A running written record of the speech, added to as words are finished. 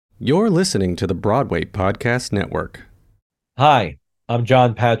You're listening to the Broadway Podcast Network. Hi, I'm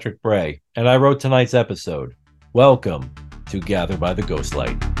John Patrick Bray, and I wrote tonight's episode. Welcome to Gather by the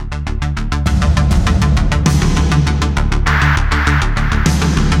Ghostlight.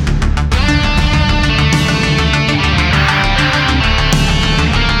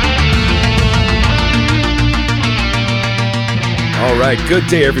 All right, good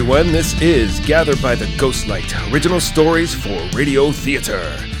day, everyone. This is Gather by the Ghostlight, original stories for radio theater.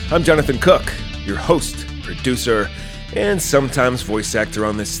 I'm Jonathan Cook, your host, producer, and sometimes voice actor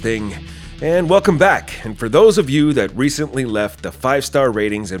on this thing. And welcome back. And for those of you that recently left the 5-star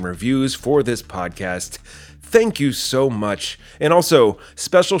ratings and reviews for this podcast, thank you so much. And also,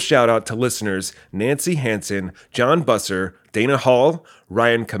 special shout out to listeners Nancy Hansen, John Busser, Dana Hall,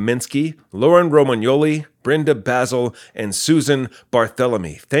 Ryan Kaminsky, Lauren Romagnoli, Brenda Basil, and Susan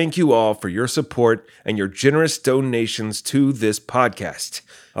Bartholomew. Thank you all for your support and your generous donations to this podcast.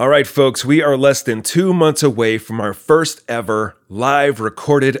 All right, folks, we are less than 2 months away from our first ever live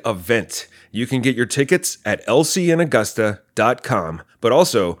recorded event. You can get your tickets at lcnaugusta.com. But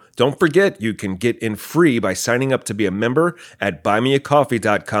also, don't forget you can get in free by signing up to be a member at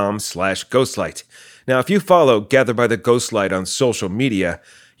buymeacoffee.com/ghostlight. Now, if you follow Gather by the Ghostlight on social media,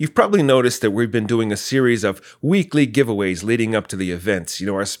 you've probably noticed that we've been doing a series of weekly giveaways leading up to the events.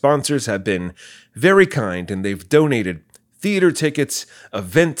 Our sponsors have been very kind and they've donated theater tickets,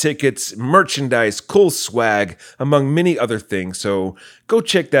 event tickets, merchandise, cool swag, among many other things. So go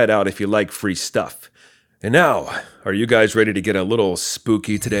check that out if you like free stuff. And now, are you guys ready to get a little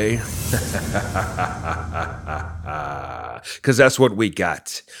spooky today? Because that's what we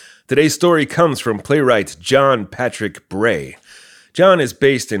got. Today's story comes from playwright John Patrick Bray. John is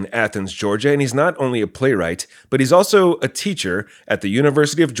based in Athens, Georgia, and he's not only a playwright, but he's also a teacher at the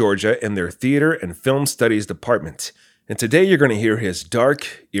University of Georgia in their Theater and Film Studies department. And today you're going to hear his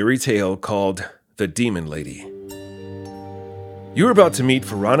dark, eerie tale called The Demon Lady. You're about to meet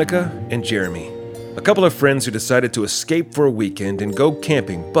Veronica and Jeremy, a couple of friends who decided to escape for a weekend and go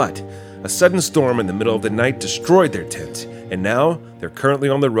camping, but a sudden storm in the middle of the night destroyed their tent, and now they're currently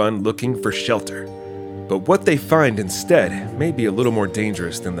on the run looking for shelter. But what they find instead may be a little more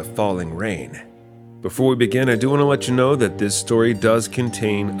dangerous than the falling rain. Before we begin, I do want to let you know that this story does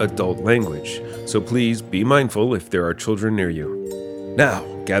contain adult language, so please be mindful if there are children near you. Now,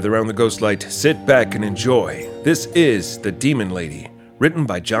 gather around the Ghostlight, sit back and enjoy. This is The Demon Lady, written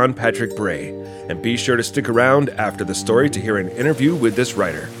by John Patrick Bray, and be sure to stick around after the story to hear an interview with this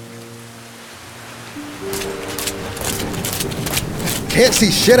writer. Can't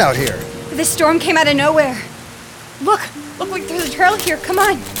see shit out here. This storm came out of nowhere. Look, there's a trail here, come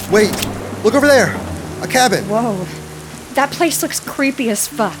on. Wait, look over there. A cabin. Whoa, that place looks creepy as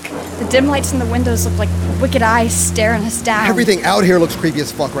fuck. The dim lights in the windows look like wicked eyes staring us down. Everything out here looks creepy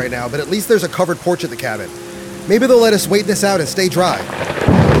as fuck right now, but at least there's a covered porch at the cabin. Maybe they'll let us wait this out and stay dry.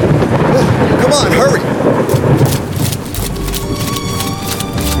 Come on, hurry.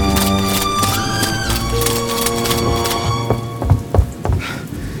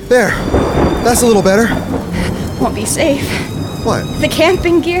 There, that's a little better. Won't be safe. What? The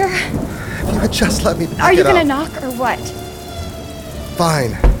camping gear. If you would just let me pick Are you it up. gonna knock or what?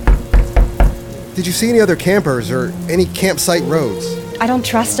 Fine. Did you see any other campers or any campsite roads? I don't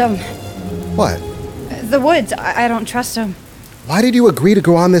trust them. What? The woods, I don't trust them. Why did you agree to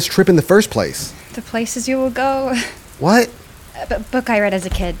go on this trip in the first place? The places you will go. What? Book I read as a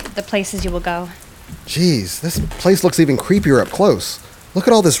kid, The Places You Will Go. Jeez, this place looks even creepier up close. Look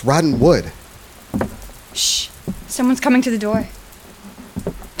at all this rotten wood. Shh, someone's coming to the door.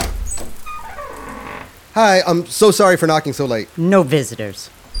 Hi, I'm so sorry for knocking so late. No visitors.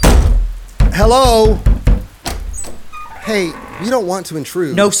 Hello? Hey, we don't want to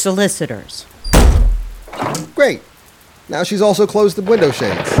intrude. No solicitors. Great. Now she's also closed the window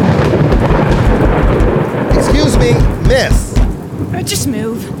shades. Excuse me, miss. Just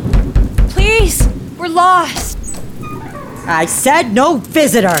move. Please, we're lost. I said no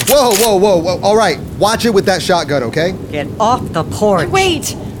visitors. Whoa. All right, watch it with that shotgun, okay? Get off the porch.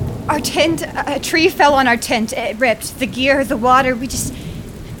 Wait! Our tent, a tree fell on our tent. It ripped. The gear, the water,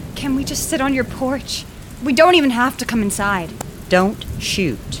 Can we just sit on your porch? We don't even have to come inside. Don't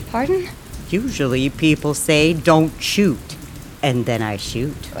shoot. Pardon? Usually people say don't shoot, and then I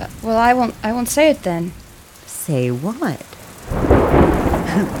shoot. Well, I won't say it then. Say what?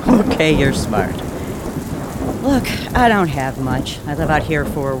 Okay, you're smart. Look, I don't have much. I live out here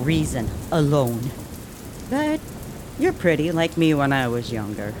for a reason, alone. But you're pretty, like me when I was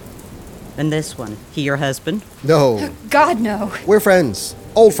younger. And this one, he your husband? No. God, no. We're friends.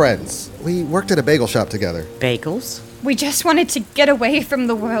 Old friends. We worked at a bagel shop together. Bagels? We just wanted to get away from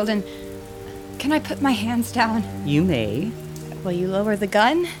the world and... Can I put my hands down? You may. Will you lower the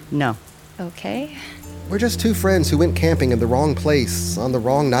gun? No. Okay. We're just two friends who went camping in the wrong place on the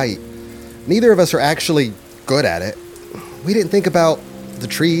wrong night. Neither of us are actually good at it. We didn't think about the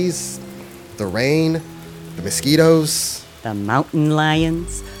trees, the rain, the mosquitoes. The mountain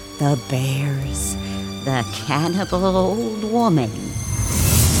lions, the bears, the cannibal old woman.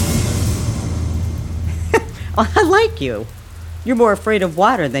 Oh, I like you. You're more afraid of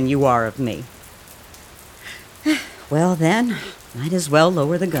water than you are of me. Well then, might as well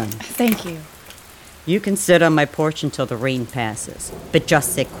lower the gun. Thank you. You can sit on my porch until the rain passes, but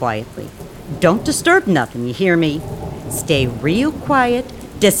just sit quietly. Don't disturb nothing, you hear me? Stay real quiet,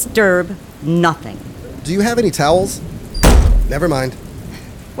 disturb nothing. Do you have any towels? Never mind.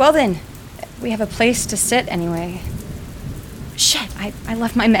 Well then, we have a place to sit anyway. Shit, I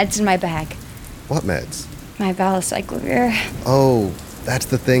left my meds in my bag. What meds? My valacyclovir. Oh, that's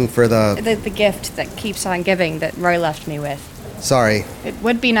the thing for the... The gift that keeps on giving that Roy left me with. Sorry. It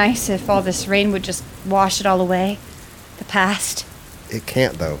would be nice if all this rain would just wash it all away. The past. It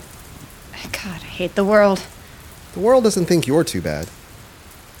can't, though. God, I hate the world. The world doesn't think you're too bad.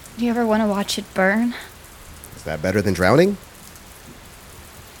 Do you ever want to watch it burn? Is that better than drowning?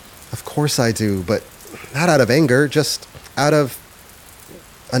 Of course I do, but not out of anger, just out of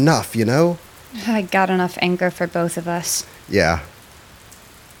enough, you know? I got enough anger for both of us. Yeah.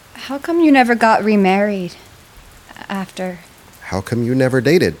 How come you never got remarried? After? How come you never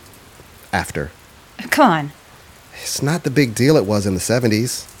dated? After? Come on. It's not the big deal it was in the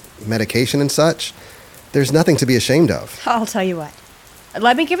 70s. Medication and such. There's nothing to be ashamed of. I'll tell you what.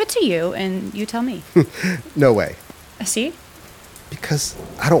 Let me give it to you, and you tell me. No way. See? Because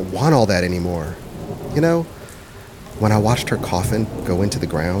I don't want all that anymore. You know, when I watched her coffin go into the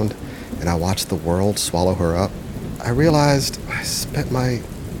ground, and I watched the world swallow her up, I realized I spent my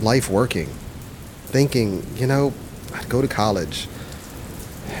life working, thinking, you know, I'd go to college,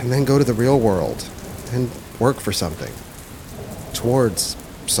 and then go to the real world, and work for something, towards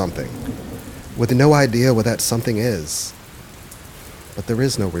something, with no idea what that something is. But there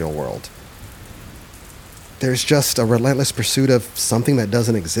is no real world. There's just a relentless pursuit of something that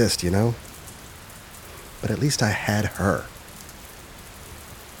doesn't exist, you know? But at least I had her.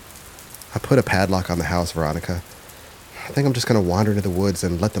 I put a padlock on the house, Veronica. I think I'm just gonna wander into the woods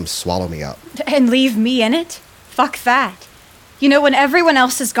and let them swallow me up. And leave me in it? Fuck that. You know, when everyone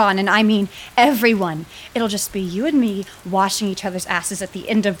else is gone, and I mean everyone, it'll just be you and me washing each other's asses at the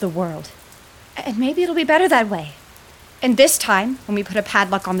end of the world. And maybe it'll be better that way. And this time, when we put a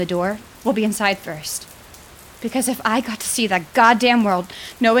padlock on the door, we'll be inside first. Because if I got to see that goddamn world,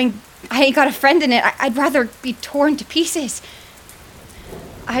 knowing I ain't got a friend in it, I'd rather be torn to pieces.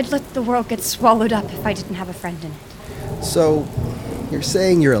 I'd let the world get swallowed up if I didn't have a friend in it. So, you're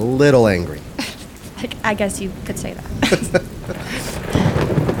saying you're a little angry. I guess you could say that.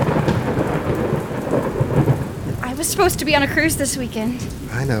 I was supposed to be on a cruise this weekend.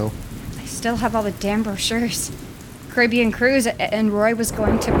 I know. I still have all the damn brochures. Caribbean cruise, and Roy was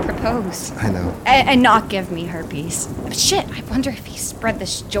going to propose. I know. And not give me herpes. But shit, I wonder if he spread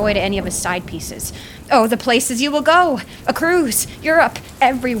this joy to any of his side pieces. Oh, the places you will go. A cruise, Europe,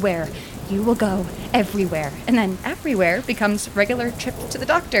 everywhere. You will go everywhere. And then everywhere becomes regular trip to the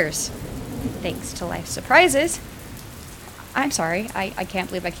doctors. Thanks to life's surprises. I'm sorry, I can't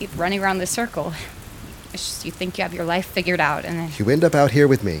believe I keep running around this circle. It's just you think you have your life figured out, and then... You end up out here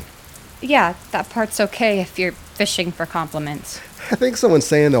with me. Yeah, that part's okay if you're fishing for compliments. I think someone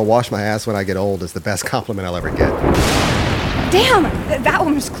saying they'll wash my ass when I get old is the best compliment I'll ever get. Damn! That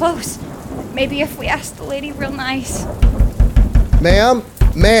one was close. Maybe if we asked the lady real nice. Ma'am,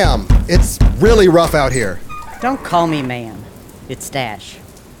 it's really rough out here. Don't call me ma'am. It's Dash.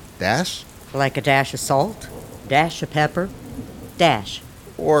 Dash? Like a dash of salt, dash of pepper, Dash.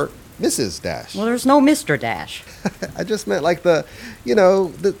 Or Mrs. Dash? Well, there's no Mr. Dash. I just meant like the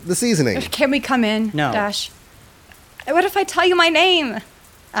seasoning. Can we come in, No. Dash? What if I tell you my name?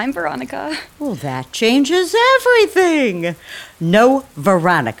 I'm Veronica. Well, that changes everything. No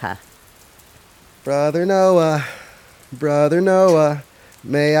Veronica. Brother Noah,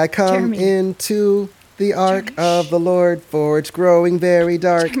 may I come Jeremy. into the ark Jeremy, of the Lord, for it's growing very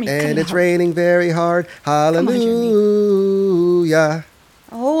dark Jeremy, come and it's on. raining very hard. on, Jeremy. Hallelujah.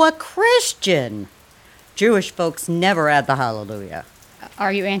 Oh, a Christian. Jewish folks never add the hallelujah.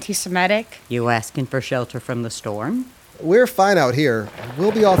 Are you anti-Semitic? You asking for shelter from the storm? We're fine out here.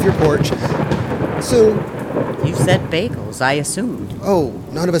 We'll be off your porch soon. You said bagels, I assumed. Oh,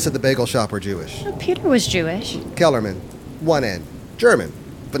 none of us at the bagel shop were Jewish. Oh, Peter was Jewish. Kellerman, one N. German,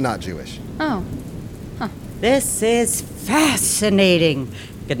 but not Jewish. Oh. This is fascinating.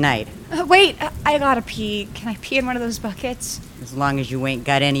 Good night. Wait, I gotta pee. Can I pee in one of those buckets? As long as you ain't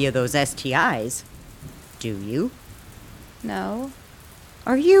got any of those STIs. Do you? No.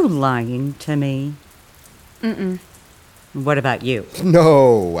 Are you lying to me? Mm-mm. What about you?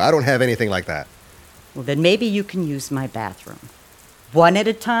 No, I don't have anything like that. Well, then maybe you can use my bathroom. One at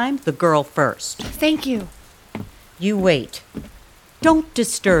a time, the girl first. Thank you. You wait. Don't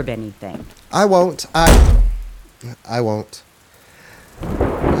disturb anything. I won't. I won't.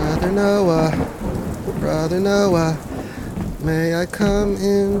 Brother Noah, may I come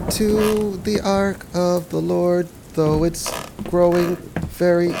into the ark of the Lord, though it's growing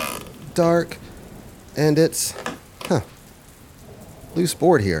very dark, and it's, loose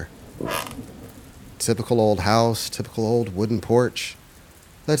board here. Typical old house, typical old wooden porch.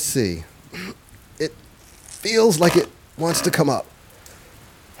 Let's see. It feels like it wants to come up.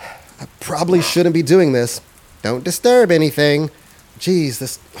 I probably shouldn't be doing this. Don't disturb anything. Geez,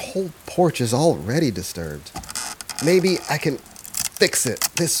 this whole porch is already disturbed. Maybe I can fix it.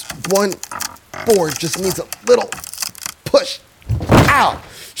 This one board just needs a little push. Ow!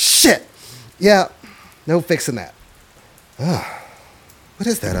 Shit! Yeah, no fixing that. What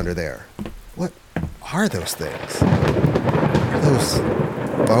is that under there? What are those things? Are those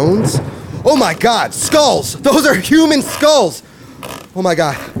bones? Oh my God, skulls! Those are human skulls! Oh my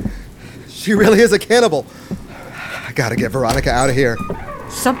God, she really is a cannibal. I gotta get Veronica out of here.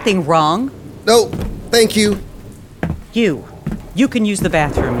 Something wrong? No, thank you. You can use the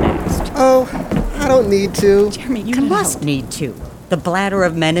bathroom next. Oh, I don't need to. Jeremy, You must need to. The bladder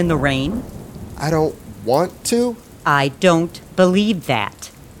of men in the rain? I don't want to. I don't believe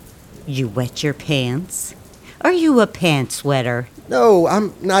that. You wet your pants? Are you a pants wetter? No,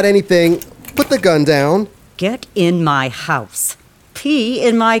 I'm not anything. Put the gun down, Get in my house. Pee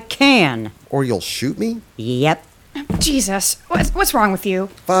in my can. or you'll shoot me. Yep. Jesus, what's wrong with you?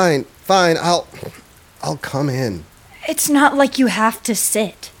 Fine, I'll come in. It's not like you have to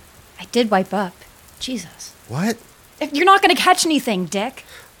sit. I did wipe up. Jesus. What? If you're not gonna catch anything, Dick.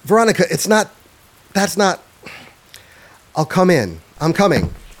 Veronica, that's not. I'll come in. I'm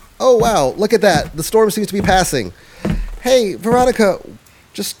coming. Oh, wow, look at that. The storm seems to be passing. Hey, Veronica,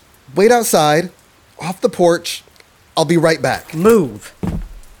 just wait outside, off the porch. I'll be right back. Move.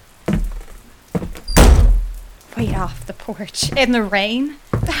 Wait off the porch. In the rain?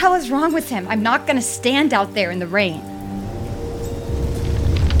 What the hell is wrong with him? I'm not gonna stand out there in the rain.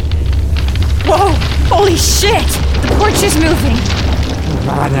 Whoa! Holy shit! The porch is moving.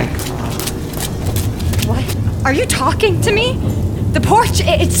 What? Are you talking to me? The porch,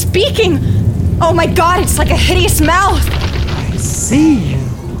 it's speaking. Oh my God, it's like a hideous mouth. I see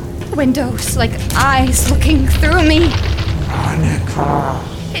you, Windows, like eyes looking through me. Veronica.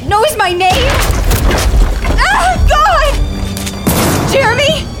 It knows my name. Ah, God!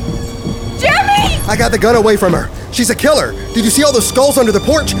 Jeremy! Jeremy! I got the gun away from her. She's a killer. Did you see all the skulls under the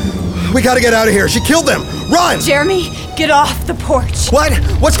porch? We gotta get out of here. She killed them. Run! Jeremy, get off the porch. What?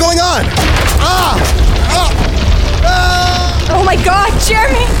 What's going on? Ah! Ah! Ah! Oh my God,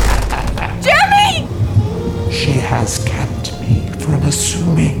 Jeremy! Jeremy! She has kept me from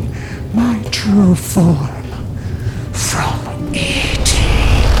assuming my true form, from eating.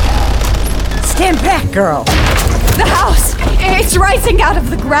 Stand back, girl. The house! It's rising out of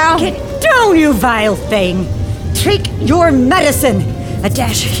the ground! Get down, you vile thing. Take your medicine. A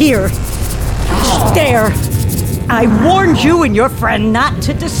dash here. There. I warned you and your friend not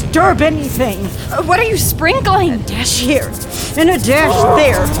to disturb anything. What are you sprinkling? A dash here and a dash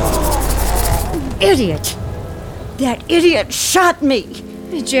there. Idiot. That idiot shot me.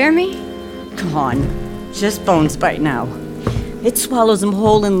 Jeremy? Gone. Just bones by now. It swallows them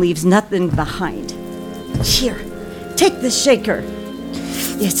whole and leaves nothing behind. Here, take the shaker.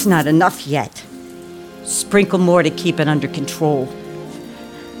 It's not enough yet. Sprinkle more to keep it under control.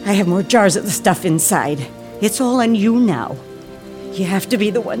 I have more jars of the stuff inside. It's all on you now. You have to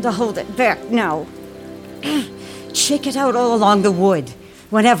be the one to hold it back now. Shake it out all along the wood,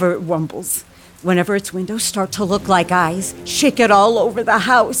 whenever it rumbles. Whenever its windows start to look like eyes, shake it all over the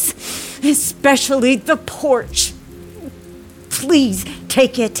house, especially the porch. Please,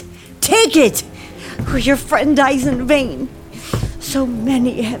 take it. Take it! Or your friend dies in vain. So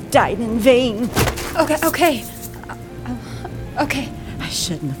many have died in vain. Okay. I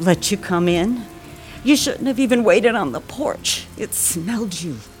shouldn't have let you come in. You shouldn't have even waited on the porch. It smelled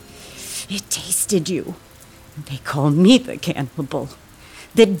you. It tasted you. They call me the cannibal,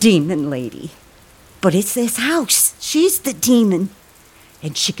 the demon lady. But it's this house. She's the demon.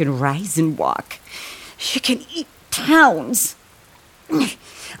 And she can rise and walk. She can eat towns.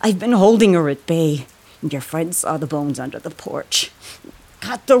 I've been holding her at bay. And your friend saw the bones under the porch.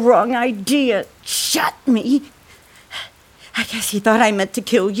 Got the wrong idea. Shot me. I guess he thought I meant to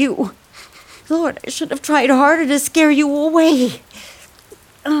kill you. Lord, I should have tried harder to scare you away.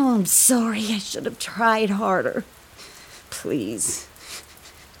 Oh, I'm sorry. I should have tried harder. Please,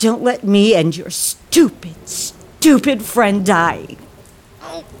 don't let me and your stupid friend die.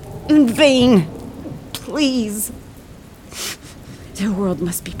 In vain. Please. The world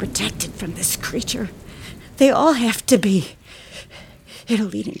must be protected from this creature. They all have to be.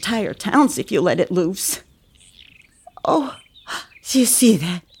 It'll eat entire towns if you let it loose. Oh, do you see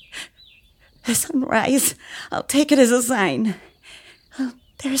that? The sunrise. I'll take it as a sign. Oh,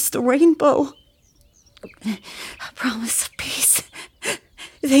 there's the rainbow. A promise of peace.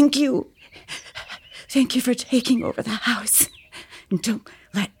 Thank you. Thank you for taking over the house. And don't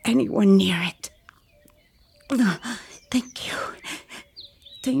let anyone near it. Thank you.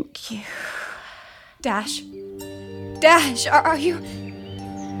 Thank you. Dash? Dash, are you...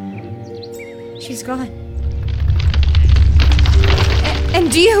 She's gone.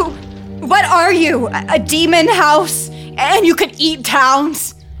 And you? What are you? A demon house? And you could eat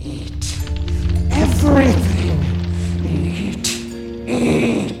towns? Eat everything.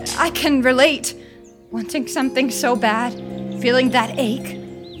 Eat. I can relate. Wanting something so bad, feeling that ache.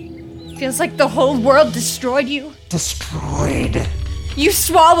 Feels like the whole world destroyed you. Destroyed. You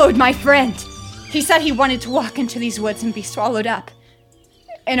swallowed my friend. He said he wanted to walk into these woods and be swallowed up.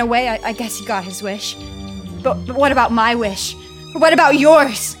 In a way, I guess he got his wish. But what about my wish? What about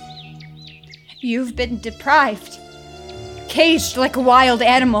yours? You've been deprived. Caged like a wild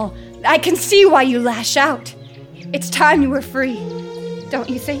animal. I can see why you lash out. It's time you were free. Don't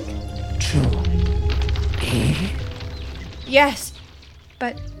you think? Yes,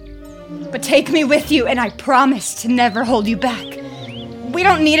 but take me with you and I promise to never hold you back. We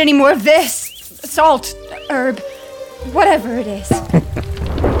don't need any more of this. Salt, herb, whatever it is.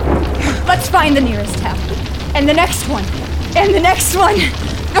 Let's find the nearest town. And the next one. And the next one.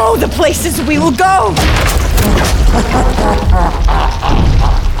 Oh, the places we will go!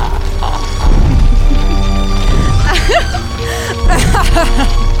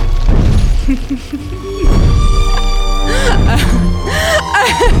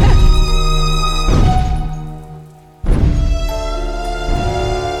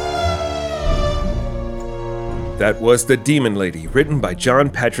 That was The Demon Lady, written by John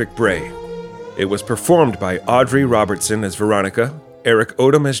Patrick Bray. It was performed by Audrey Robertson as Veronica, Eric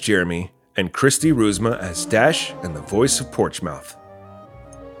Odom as Jeremy, and Christy Ruzma as Dash and the voice of Porchmouth.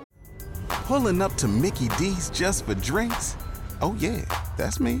 Pulling up to Mickey D's just for drinks? Oh yeah,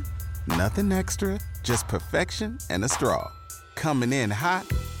 that's me. Nothing extra, just perfection and a straw. Coming in hot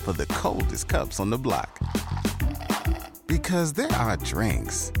for the coldest cups on the block. Because there are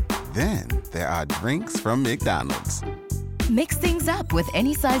drinks. Then there are drinks from McDonald's. Mix things up with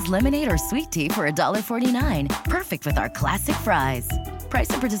any size lemonade or sweet tea for $1.49. Perfect with our classic fries. Price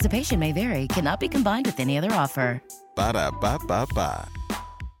and participation may vary. Cannot be combined with any other offer. Ba-da-ba-ba-ba.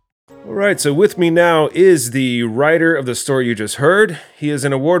 All right, so with me now is the writer of the story you just heard. He is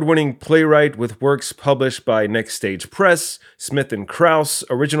an award-winning playwright with works published by Next Stage Press, Smith & Krause,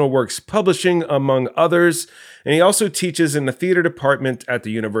 Original Works Publishing, among others. And he also teaches in the theater department at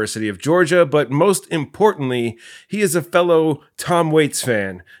the University of Georgia. But most importantly, he is a fellow Tom Waits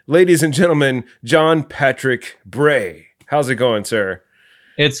fan. Ladies and gentlemen, John Patrick Bray. How's it going, sir?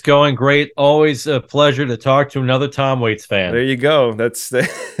 It's going great. Always a pleasure to talk to another Tom Waits fan. There you go. That's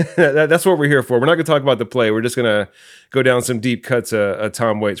what we're here for. We're not going to talk about the play. We're just going to go down some deep cuts of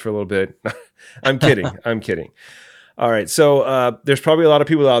Tom Waits for a little bit. I'm kidding. I'm kidding. All right. So there's probably a lot of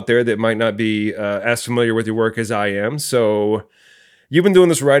people out there that might not be as familiar with your work as I am. So you've been doing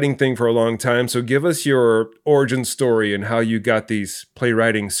this writing thing for a long time. So give us your origin story and how you got these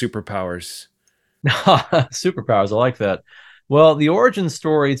playwriting superpowers. Superpowers. I like that. Well, the origin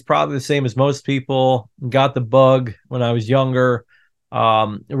story is probably the same as most people. Got the bug when I was younger.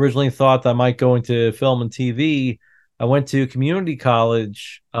 Originally thought that I might go into film and TV. I went to community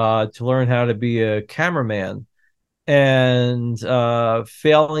college to learn how to be a cameraman. And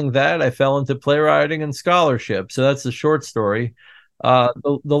failing that, I fell into playwriting and scholarship. So that's the short story.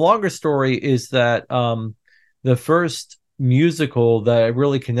 The longer story is that the first musical that I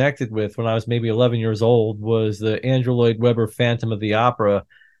really connected with when I was maybe 11 years old was the Andrew Lloyd Webber Phantom of the Opera,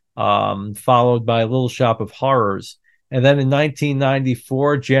 followed by Little Shop of Horrors. And then in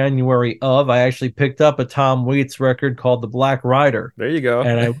 1994, January of, I actually picked up a Tom Waits record called The Black Rider. There you go.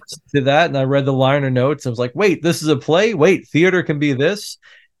 And I listened to that and I read the liner notes. I was like, wait, this is a play? Wait, theater can be this?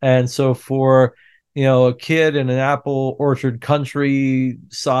 And so for, a kid in an apple orchard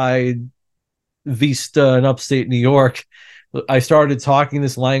countryside Vista in upstate New York, I started talking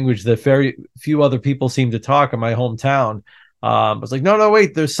this language that very few other people seem to talk in my hometown. I was like, no,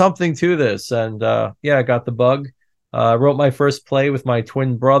 wait, there's something to this. And yeah, I got the bug. I wrote my first play with my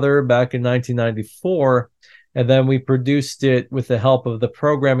twin brother back in 1994. And then we produced it with the help of the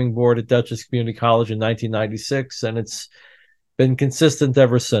programming board at Dutchess Community College in 1996. And it's been consistent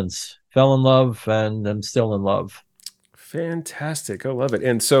ever since. Fell in love and I'm still in love. Fantastic. I love it.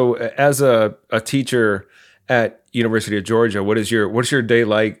 And so as a teacher at University of Georgia, what's your day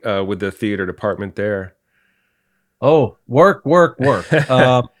like with the theater department there? Oh, work.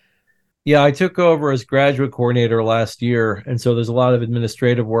 Yeah, I took over as graduate coordinator last year, and so there's a lot of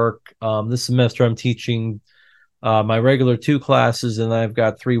administrative work. This semester, I'm teaching my regular 2 classes, and I've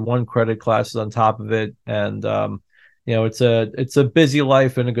got 3 1-credit classes on top of it. And it's a busy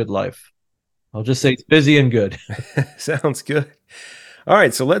life and a good life. I'll just say it's busy and good. Sounds good. All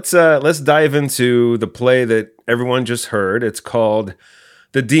right, so let's dive into the play that everyone just heard. It's called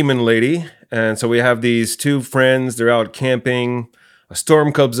The Demon Lady, and so we have these 2 friends. They're out camping. A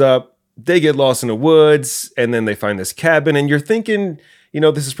storm comes up. They get lost in the woods, and then they find this cabin, and you're thinking,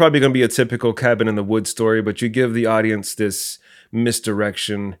 this is probably going to be a typical cabin in the woods story, but you give the audience this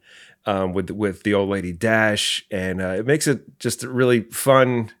misdirection with the old lady Dash, and it makes it just a really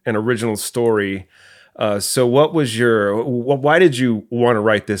fun and original story. So why did you want to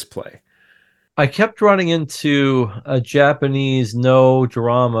write this play? I kept running into a Japanese no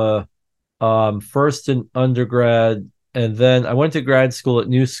drama, first in undergrad, and then I went to grad school at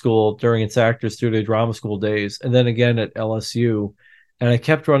New School during its Actors Studio Drama School days, and then again at LSU. And I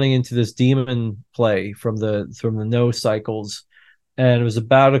kept running into this demon play from the No cycles, and it was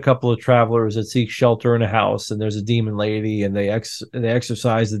about a couple of travelers that seek shelter in a house, and there's a demon lady, and they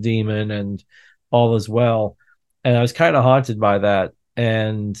exorcise the demon, and all is well. And I was kind of haunted by that,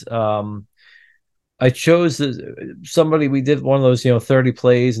 and I chose somebody. We did one of those, 30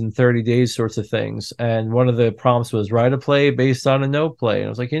 plays in 30 days sorts of things. And one of the prompts was write a play based on a no play. And I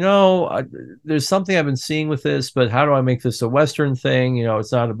was like, there's something I've been seeing with this, but how do I make this a Western thing?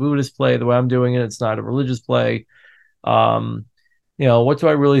 It's not a Buddhist play the way I'm doing it. It's not a religious play. What do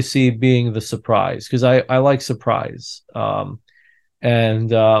I really see being the surprise? Because I like surprise.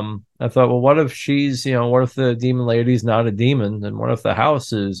 And I thought, well, what if what if the demon lady's not a demon? And what if the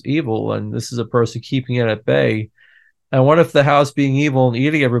house is evil and this is a person keeping it at bay? And what if the house being evil and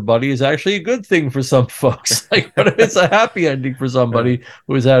eating everybody is actually a good thing for some folks? Like, what if it's a happy ending for somebody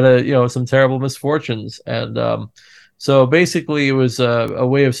who's had some terrible misfortunes? And so basically it was a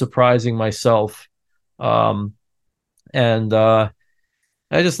way of surprising myself. And I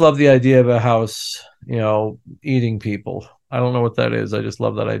just love the idea of a house, eating people. I don't know what that is. I just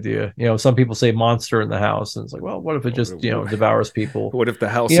love that idea. Some people say monster in the house, and it's like, well, what if it just, devours people? What if the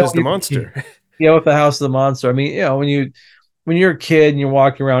house is the monster? If the house is the monster. I mean, when you're a kid and you're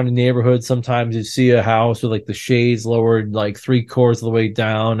walking around a neighborhood, sometimes you see a house with like the shades lowered like 3/4 of the way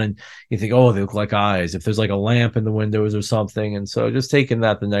down, and you think, oh, they look like eyes. If there's like a lamp in the windows or something, and so just taking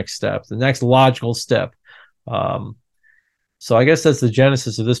that the next logical step. So I guess that's the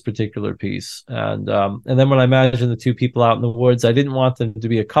genesis of this particular piece. And then when I imagined the 2 people out in the woods, I didn't want them to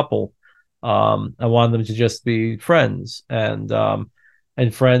be a couple. I wanted them to just be friends, and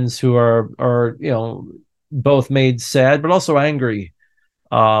friends who are both made sad but also angry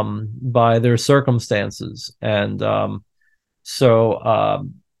by their circumstances. And so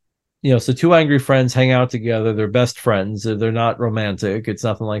 2 angry friends hang out together. They're best friends. They're not romantic. It's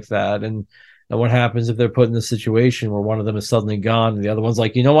nothing like that. And what happens if they're put in a situation where one of them is suddenly gone and the other one's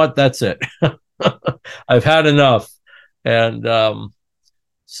like, you know what, that's it. I've had enough. And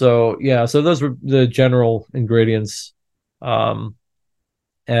so those were the general ingredients. And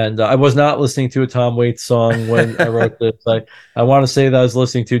I was not listening to a Tom Waits song when I wrote this. I want to say that I was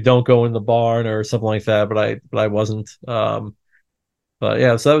listening to Don't Go in the Barn or something like that, but I wasn't. But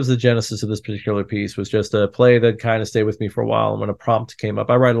yeah, so that was the genesis of this particular piece, was just a play that kind of stayed with me for a while. And when a prompt came up,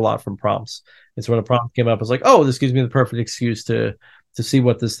 I write a lot from prompts. And so when a prompt came up, I was like, oh, this gives me the perfect excuse to see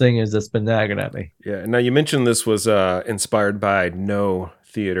what this thing is that's been nagging at me. Yeah. Now you mentioned this was inspired by No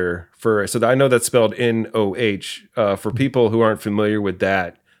Theater. So I know that's spelled N-O-H. For people who aren't familiar with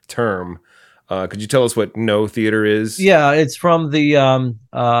that term, could you tell us what No Theater is? Yeah, it's from the 13th,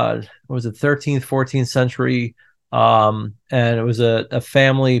 14th century. And it was a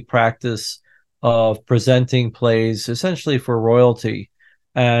family practice of presenting plays essentially for royalty.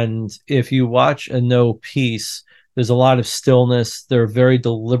 And if you watch a No piece, there's a lot of stillness. There are very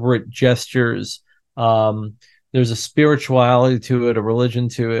deliberate gestures. There's a spirituality to it, a religion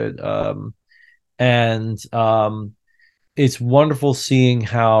to it. it's wonderful seeing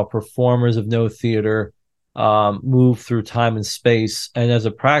how performers of no theater move through time and space. And as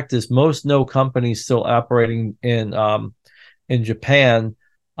a practice, most no companies still operating in Japan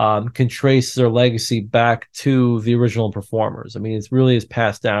can trace their legacy back to the original performers. I mean, it's really is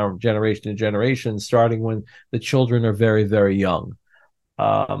passed down generation to generation, starting when the children are very, very young.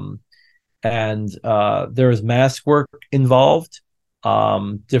 Um, and there is mask work involved.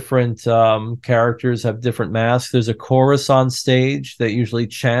 Different characters have different masks. There's a chorus on stage that usually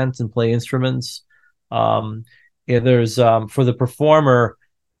chant and play instruments. There's for the performer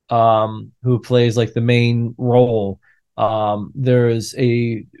who plays like the main role. There is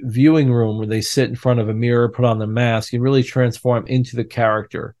a viewing room where they sit in front of a mirror, put on the mask, and really transform into the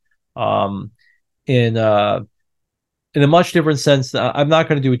character. In in a much different sense. I'm not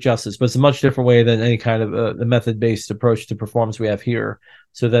going to do it justice, but it's a much different way than any kind of the method-based approach to performance we have here.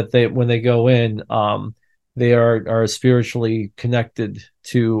 So that when they go in, they are spiritually connected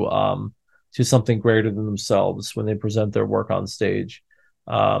to something greater than themselves when they present their work on stage.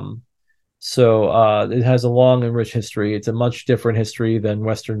 So it has a long and rich history. It's a much different history than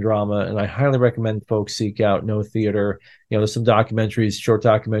Western drama, and I highly recommend folks seek out No Theater. There's some documentaries, short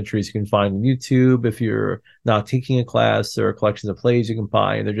documentaries you can find on YouTube if you're not taking a class. There are collections of plays you can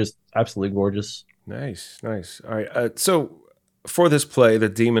buy, and they're just absolutely gorgeous. Nice. All right. So for this play, The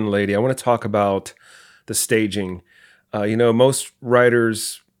Demon Lady, I want to talk about the staging. Most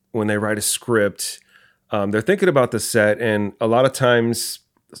writers, when they write a script, they're thinking about the set, and a lot of times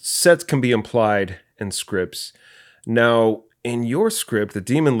sets can be implied in scripts. Now, in your script, The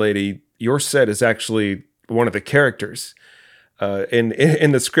Demon Lady, your set is actually one of the characters. In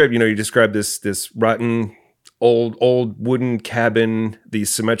the script, you describe this rotten old wooden cabin, these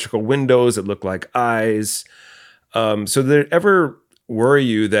symmetrical windows that look like eyes. So did it ever worry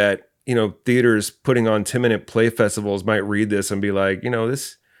you that theaters putting on 10-minute play festivals might read this and be like,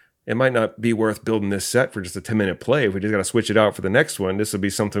 it might not be worth building this set for just a 10-minute play. If we just got to switch it out for the next one, this would be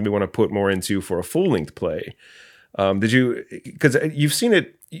something we want to put more into for a full-length play. Did you, because you've seen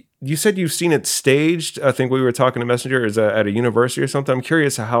it, you said you've seen it staged. I think we were talking to Messenger is at a university or something. I'm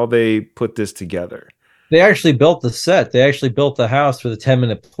curious how they put this together. They actually built the set. They actually built the house for the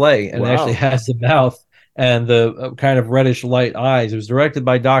 10-minute play, and Wow. It actually has the mouth and the kind of reddish light eyes. It was directed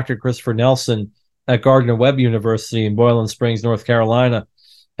by Dr. Christopher Nelson at Gardner-Webb University in Boiling Springs, North Carolina.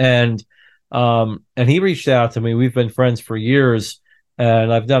 And he reached out to me. We've been friends for years,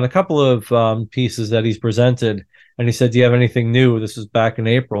 and I've done a couple of pieces that he's presented. And he said, "Do you have anything new?" This was back in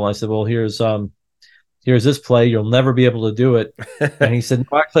April. I said, "Well, here's this play. You'll never be able to do it." And he said,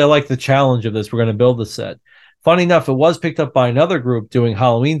 "No, actually, I like the challenge of this. We're going to build the set." Funny enough, it was picked up by another group doing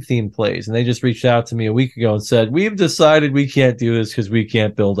Halloween-themed plays, and they just reached out to me a week ago and said, "We've decided we can't do this because we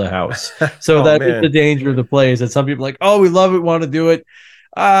can't build a house." So that is the danger of the plays, that some people are like, "Oh, we love it, want to do it.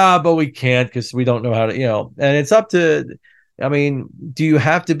 But we can't because we don't know how to, and it's up to, do you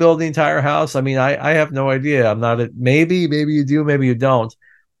have to build the entire house? I have no idea. I'm not maybe you do, maybe you don't.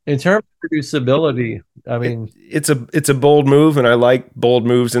 In terms of producibility, it's a bold move, and I like bold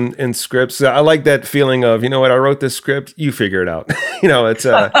moves in scripts. I like that feeling of, I wrote this script, you figure it out. It's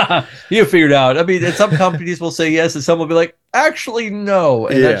you figured out. And some companies will say yes, and some will be like, actually, no.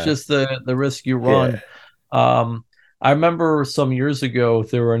 And that's just the risk you run. Yeah. I remember some years ago,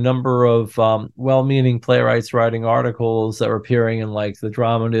 there were a number of well-meaning playwrights writing articles that were appearing in like The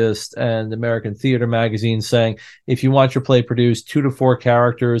Dramatist and American Theater magazine saying, if you want your play produced, 2 to 4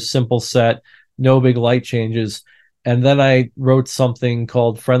 characters, simple set, no big light changes. And then I wrote something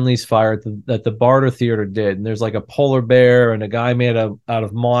called Friendly's Fire that the Barter Theater did. And there's like a polar bear and a guy made out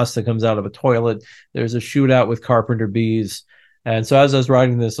of moss that comes out of a toilet. There's a shootout with carpenter bees. And so as I was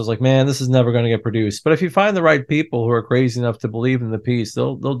writing this, I was like, man, this is never going to get produced. But if you find the right people who are crazy enough to believe in the piece,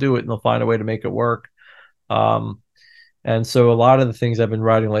 they'll do it, and they'll find a way to make it work. And so a lot of the things I've been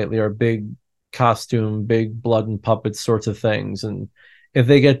writing lately are big costume, big blood and puppets sorts of things. And if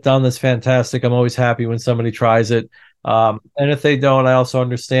they get done, that's fantastic. I'm always happy when somebody tries it. And if they don't, I also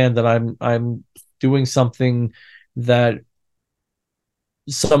understand that I'm doing something that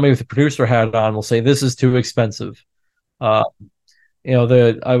somebody with a producer hat on will say, this is too expensive. I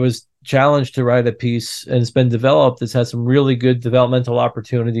was challenged to write a piece, and it's been developed. It's had some really good developmental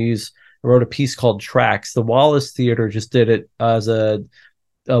opportunities. I wrote a piece called Tracks. The Wallace Theater just did it as a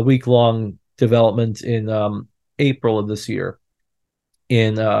week-long development in April of this year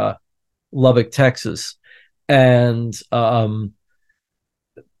in Lubbock, Texas. And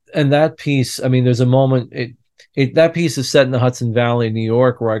that piece, there's a moment, that piece is set in the Hudson Valley, New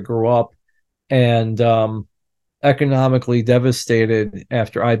York, where I grew up, and economically devastated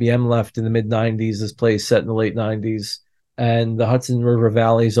after IBM left in the mid-90s. This place set in the late 90s. And the Hudson River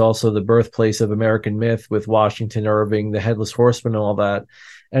Valley is also the birthplace of American myth with Washington Irving, the Headless Horseman, and all that.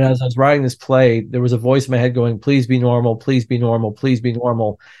 And as I was writing this play, there was a voice in my head going, please be normal, please be normal, please be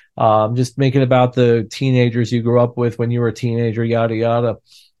normal. Just make it about the teenagers you grew up with when you were a teenager, yada, yada.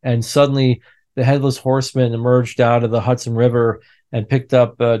 And suddenly the Headless Horseman emerged out of the Hudson River and picked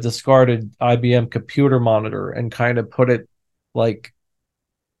up a discarded IBM computer monitor and kind of put it like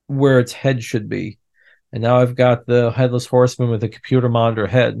where its head should be. And now I've got the Headless Horseman with a computer monitor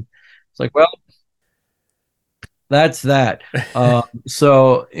head. It's like, well, that's that.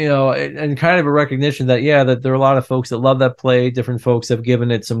 So, and kind of a recognition that, that there are a lot of folks that love that play. Different folks have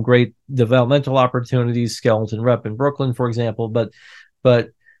given it some great developmental opportunities, Skeleton Rep in Brooklyn, for example, but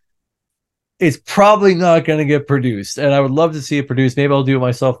it's probably not going to get produced. And I would love to see it produced. Maybe I'll do it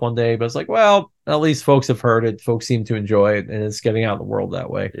myself one day, but it's like, well, at least folks have heard it. Folks seem to enjoy it, and it's getting out in the world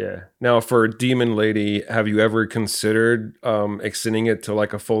that way. Yeah. Now, for Demon Lady, have you ever considered extending it to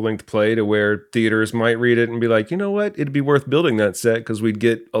like a full-length play to where theaters might read it and be like, you know what, it'd be worth building that set because we'd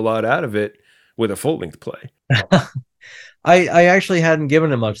get a lot out of it with a full-length play? I actually hadn't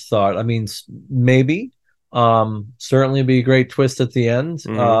given it much thought. I mean, maybe. Certainly be a great twist at the end.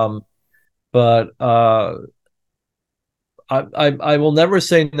 Mm-hmm. But I will never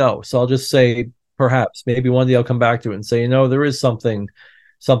say no. So I'll just say perhaps, maybe one day I'll come back to it and say, there is something.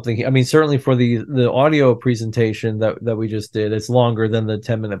 I mean, certainly for the audio presentation that we just did, it's longer than the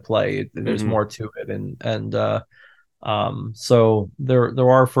 10-minute play. There's more to it, and so there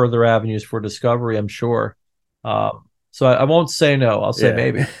are further avenues for discovery, I'm sure. So I won't say no. I'll say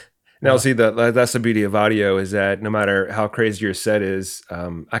maybe. Now, see, that's the beauty of audio, is that no matter how crazy your set is,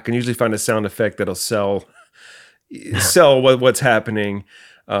 I can usually find a sound effect that'll sell what's happening.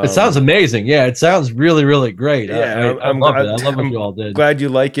 It sounds amazing. Yeah, it sounds really, really great. Yeah, I love it. I love what you all did. Glad you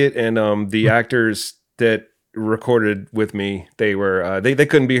like it. And the actors that recorded with me, they were they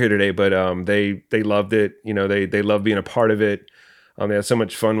couldn't be here today, but they loved it. They love being a part of it. They had so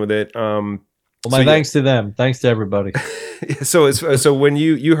much fun with it. Well, thanks to them. Thanks to everybody. So when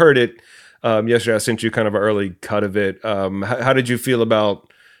you heard it yesterday, I sent you kind of an early cut of it. How did you feel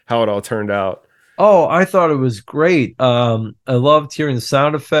about how it all turned out? Oh, I thought it was great. I loved hearing the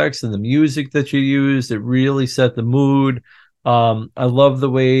sound effects and the music that you used. It really set the mood. I love the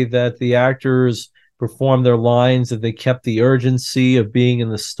way that the actors performed their lines, that they kept the urgency of being in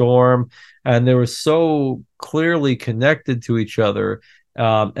the storm, and they were so clearly connected to each other.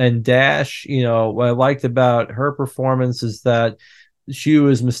 And Dash, what I liked about her performance is that she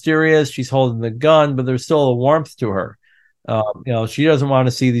was mysterious. She's holding the gun, but there's still a warmth to her. She doesn't want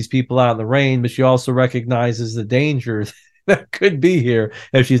to see these people out in the rain, but she also recognizes the dangers that could be here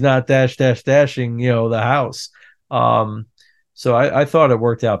if she's not dashing, the house. So I thought it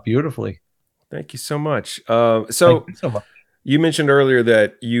worked out beautifully. Thank you so much. Thank you so much. You mentioned earlier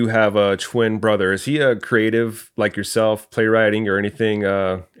that you have a twin brother. Is he a creative like yourself, playwriting or anything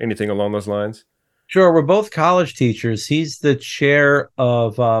along those lines? Sure. We're both college teachers. He's the chair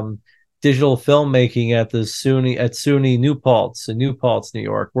of digital filmmaking at SUNY New Paltz in New Paltz, New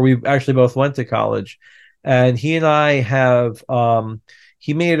York, where we actually both went to college. And he and I have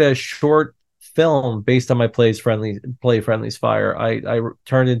he made a short film based on my play Friendly's Fire. I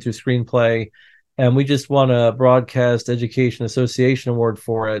turned into a screenplay. And we just won a Broadcast Education Association Award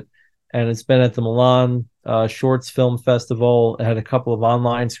for it. And it's been at the Milan Shorts Film Festival. It had a couple of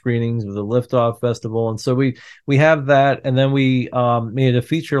online screenings with the Liftoff Festival. And so we have that. And then we made a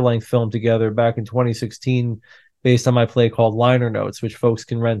feature-length film together back in 2016 based on my play called Liner Notes, which folks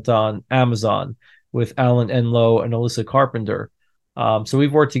can rent on Amazon, with Alan Enlow and Alyssa Carpenter. So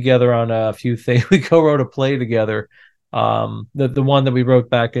we've worked together on a few things. We co-wrote a play together. The one that we wrote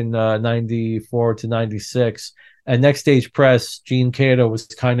back in 94 to 96, and Next Stage Press, Gene Cato was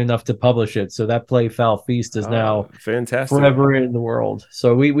kind enough to publish it. So that play, Foul Feast, is now fantastic, forever in the world.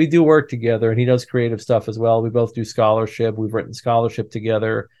 So we do work together, and he does creative stuff as well. We both do scholarship. We've written scholarship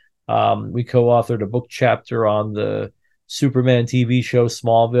together. We co-authored a book chapter on the Superman TV show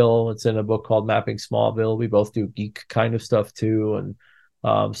Smallville. It's in a book called Mapping Smallville. We both do geek kind of stuff too. And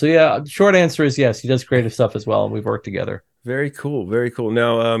so yeah, the short answer is yes, he does creative stuff as well, and we've worked together. Very cool, very cool.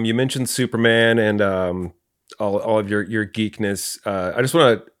 Now, you mentioned Superman and all of your geekness. I just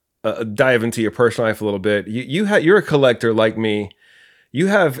want to dive into your personal life a little bit. You're a collector like me. You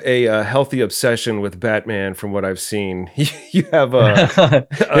have a healthy obsession with Batman, from what I've seen. You have a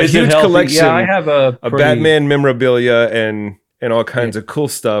huge collection. Yeah, I have of Batman memorabilia and all kinds of cool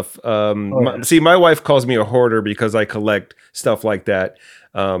stuff. My wife calls me a hoarder because I collect stuff like that.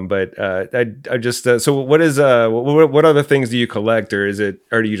 But I just so what other things do you collect, or do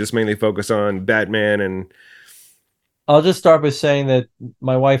you just mainly focus on Batman and? I'll just start by saying that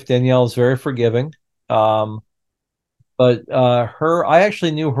my wife Danielle is very forgiving. Um, but I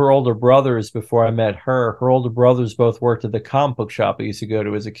actually knew her older brothers before I met her. Her older brothers both worked at the comic book shop I used to go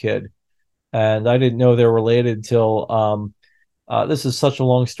to as a kid, and I didn't know they were related till this is such a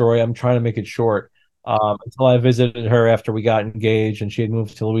long story. I'm trying to make it short. Until I visited her after we got engaged, and she had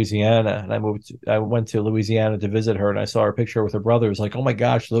moved to Louisiana, and I went to Louisiana to visit her, and I saw her picture with her brothers. Like, oh my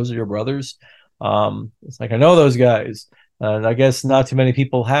gosh, those are your brothers. It's like I know those guys, and I guess not too many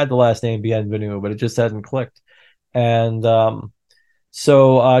people had the last name Bienvenue, but it just hadn't clicked. And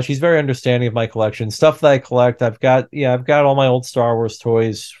she's very understanding of my collection, stuff that I collect. I've got all my old Star Wars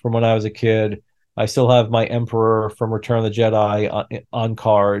toys from when I was a kid. I still have my Emperor from Return of the Jedi on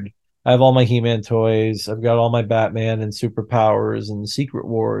card. I have all my He-Man toys. I've got all my Batman and Superpowers and Secret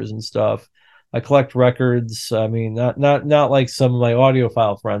Wars and stuff. I collect records. I mean, not like some of my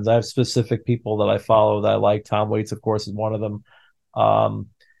audiophile friends. I have specific people that I follow that I like. Tom Waits, of course, is one of them. Um,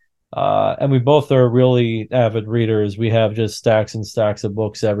 and we both are really avid readers. We have just stacks and stacks of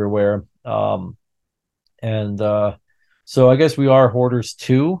books everywhere. And so I guess we are hoarders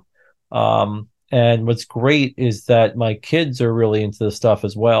too. And what's great is that my kids are really into this stuff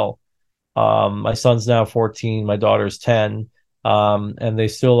as well. My son's now 14, my daughter's 10, and they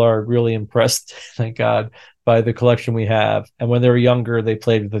still are really impressed, thank God, by the collection we have. And when they were younger, they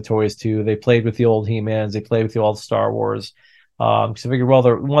played with the toys too. They played with the old He-Mans, they played with the old Star Wars. So I figured, well,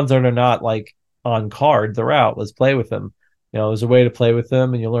 the ones that are not like on card, they're out. Let's play with them. There's a way to play with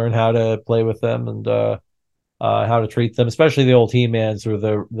them, and you learn how to play with them and how to treat them, especially the old He-Mans where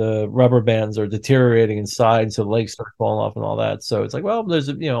the rubber bands are deteriorating inside, so the legs start falling off and all that. So it's like, well,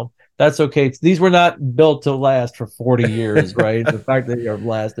 that's okay. These were not built to last for 40 years, right? The fact that you're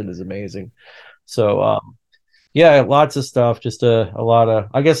lasted is amazing. So, yeah, lots of stuff. Just a lot of.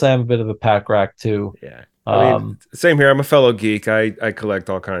 I guess I am a bit of a pack rat too. Yeah. I mean, same here. I'm a fellow geek. I collect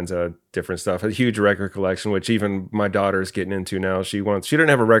all kinds of different stuff. A huge record collection, which even my daughter's getting into now. She doesn't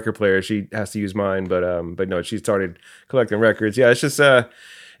have a record player. She has to use mine, but no, she started collecting records. Yeah, it's just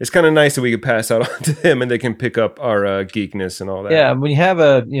it's kind of nice that we could pass out on to them and they can pick up our geekness and all that. Yeah, when you have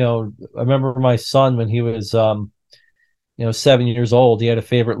I remember my son when he was 7 years old, he had a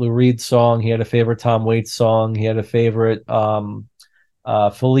favorite Lou Reed song, he had a favorite Tom Waits song, he had a favorite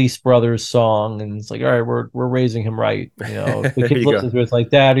Felice Brothers song, and it's like, all right, we're raising him right. If the kid listens to it, it's like,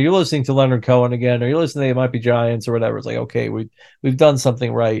 Dad, are you listening to Leonard Cohen again? Are you listening to It Might Be Giants or whatever? It's like, okay, we've done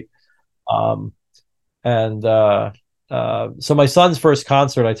something right. So my son's first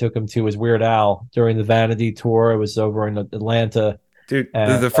concert I took him to was Weird Al during the Vanity tour. It was over in Atlanta. Dude,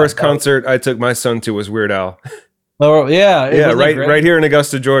 the first concert I took my son to was Weird Al. Oh yeah, right here in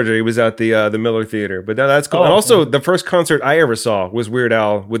Augusta, Georgia. He was at the Miller Theater. But that's cool. And also, the first concert I ever saw was Weird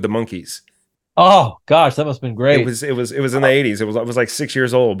Al with the Monkees. Oh gosh, that must have been great. It was in the 80s. I was like 6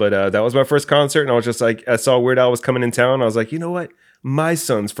 years old, but that was my first concert, and I was just like, I saw Weird Al was coming in town. I was like, you know what? My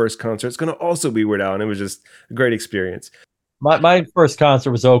son's first concert is going to also be Weird Al, and it was just a great experience. My first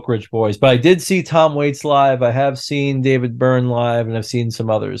concert was Oak Ridge Boys, but I did see Tom Waits live. I have seen David Byrne live, and I've seen some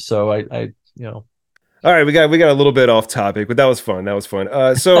others. So I. All right, we got a little bit off topic, but that was fun.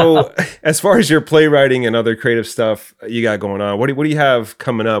 So as far as your playwriting and other creative stuff you got going on, what do you have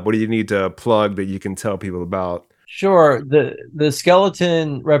coming up? What do you need to plug that you can tell people about? Sure. The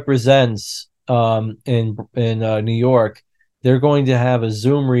Skeleton Represents in New York. They're going to have a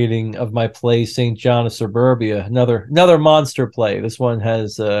Zoom reading of my play St. John of Suburbia, another monster play. This one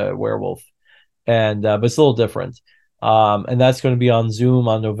has a werewolf, and but it's a little different. And that's going to be on Zoom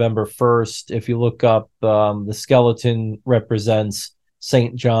on November 1st. If you look up The Skeleton Represents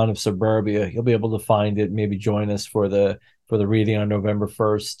St. John of Suburbia, you'll be able to find it. Maybe join us for the reading on November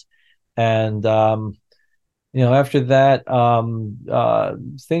 1st. And after that,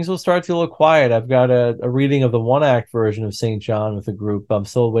 things will start to look quiet. I've got a reading of the one-act version of St. John with a group. I'm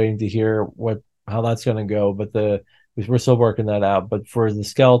still waiting to hear how that's going to go, but we're still working that out. But for The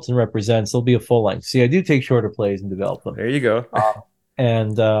Skeleton Represents, there'll be a full length. See, I do take shorter plays and develop them. There you go.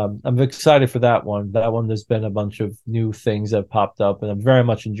 And I'm excited for that one. That one, there's been a bunch of new things that have popped up, and I'm very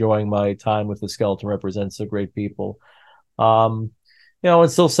much enjoying my time with The Skeleton Represents. They're great people. And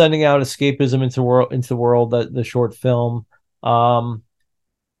still sending out Escapism into the world, the short film. And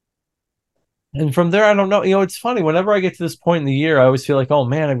from there, I don't know. It's funny. Whenever I get to this point in the year, I always feel like, oh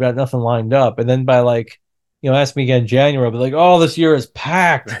man, I've got nothing lined up. And then by ask me again in January, I'll be like, oh, this year is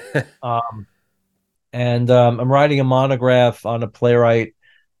packed. I'm writing a monograph on a playwright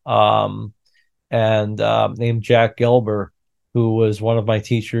named Jack Gelber, who was one of my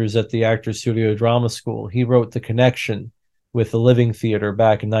teachers at the Actors Studio Drama School. He wrote The Connection with the Living Theater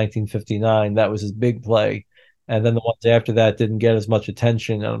back in 1959. That was his big play. and then the ones after that didn't get as much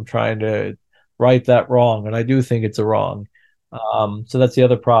attention, and I'm trying to right that wrong, and I do think it's a wrong. So that's the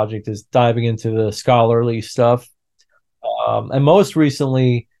other project, is diving into the scholarly stuff. And most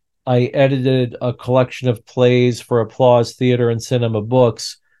recently, I edited a collection of plays for Applause Theater and Cinema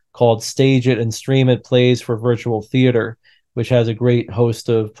Books called Stage It and Stream It Plays for Virtual Theater, which has a great host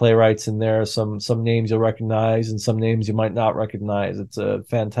of playwrights in there, some names you'll recognize and some names you might not recognize. It's a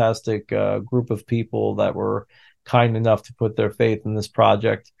fantastic group of people that were kind enough to put their faith in this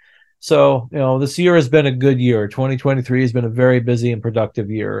project. So, this year has been a good year. 2023 has been a very busy and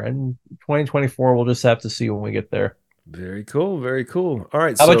productive year. And 2024, we'll just have to see when we get there. Very cool. Very cool. All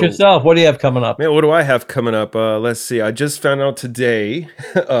right. How about yourself? What do you have coming up? Man, what do I have coming up? Let's see. I just found out today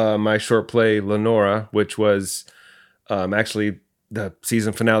my short play, Lenora, which was actually the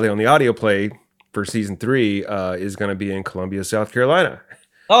season finale on the audio play for season 3, is going to be in Columbia, South Carolina.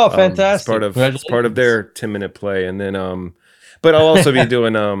 Oh, fantastic. It's part of their 10-minute play. And then, but I'll also be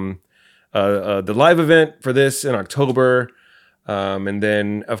doing the live event for this in October. And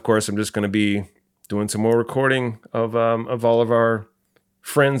then, of course, I'm just going to be doing some more recording of all of our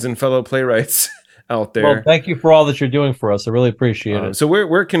friends and fellow playwrights out there. Well, thank you for all that you're doing for us. I really appreciate it. So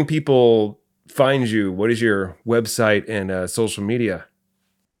where can people find you? What is your website and social media?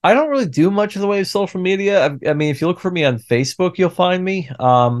 I don't really do much in the way of social media. I mean, if you look for me on Facebook, you'll find me.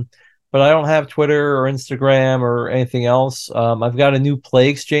 But I don't have Twitter or Instagram or anything else. I've got a new Play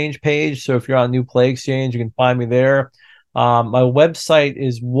Exchange page. So if you're on New Play Exchange, you can find me there. My website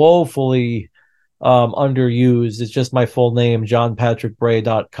is woefully underused. It's just my full name,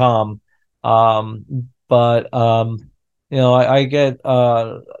 johnpatrickbray.com. I get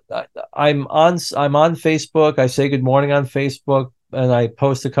I'm on Facebook. I say good morning on Facebook, and I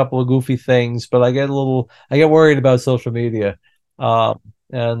post a couple of goofy things, but I get worried about social media.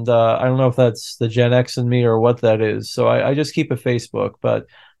 And I don't know if that's the Gen X in me or what that is. So I just keep a Facebook. But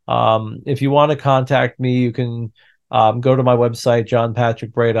if you want to contact me, you can go to my website,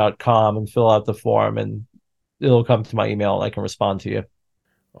 johnpatrickbray.com, and fill out the form, and it'll come to my email, and I can respond to you.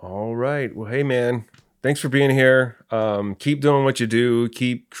 All right. Well, hey, man, thanks for being here. Keep doing what you do.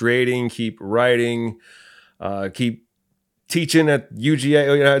 Keep creating. Keep writing. Keep teaching at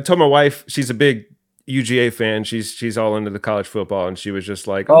UGA. I told my wife, she's a big UGA fan. She's all into the college football, and she was just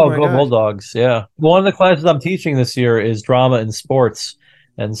like, "Oh, my go God. Bulldogs!" Yeah, one of the classes I'm teaching this year is drama and sports,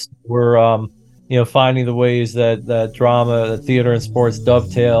 and we're finding the ways that drama, that theater, and sports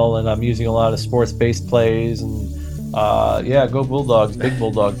dovetail. And I'm using a lot of sports-based plays, and go Bulldogs! Big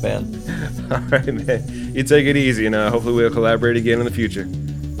Bulldog fan. All right, man. You take it easy, and hopefully we'll collaborate again in the future.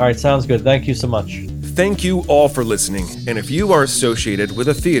 All right, sounds good. Thank you so much. Thank you all for listening, and if you are associated with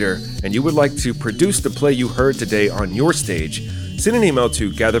a theater and you would like to produce the play you heard today on your stage, send an email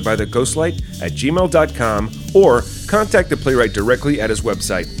to gatherbytheghostlight@gmail.com or contact the playwright directly at his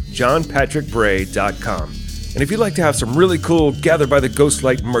website, johnpatrickbray.com. And if you'd like to have some really cool Gather by the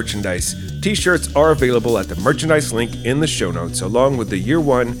Ghostlight merchandise, t-shirts are available at the merchandise link in the show notes, along with the Year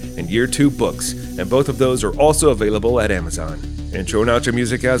 1 and Year 2 books, and both of those are also available at Amazon. Intro and outro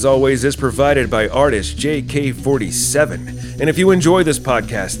music, as always, is provided by artist JK47. And if you enjoy this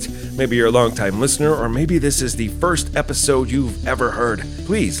podcast, maybe you're a longtime listener, or maybe this is the first episode you've ever heard,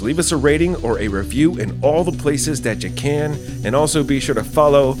 please leave us a rating or a review in all the places that you can, and also be sure to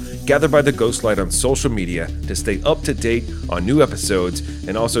follow Gather by the Ghostlight on social media to stay up to date on new episodes,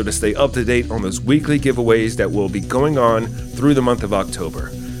 and also to stay up to date on those weekly giveaways that will be going on through the month of October.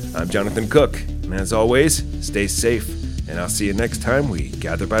 I'm Jonathan Cook, and as always, stay safe. And I'll see you next time we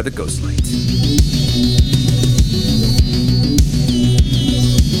gather by the Ghostlight.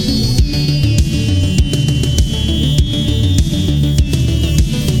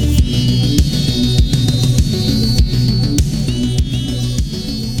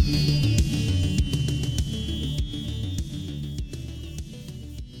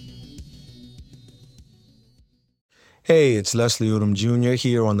 Hey, it's Leslie Odom Jr.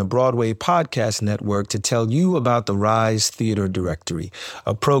 here on the Broadway Podcast Network to tell you about the Rise Theater Directory,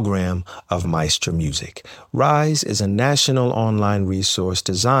 a program of Maestro Music. Rise is a national online resource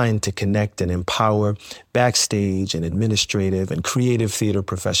designed to connect and empower backstage and administrative and creative theater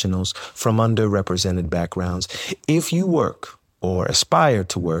professionals from underrepresented backgrounds. If you work or aspire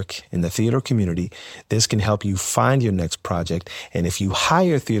to work in the theater community, this can help you find your next project. And if you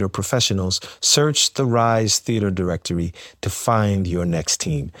hire theater professionals, search the Rise Theater Directory to find your next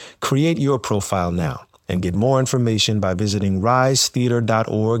team. Create your profile now and get more information by visiting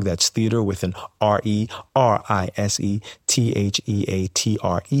risetheater.org. That's theater with an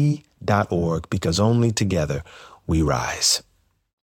RERISETHEATRE.org, because only together we rise.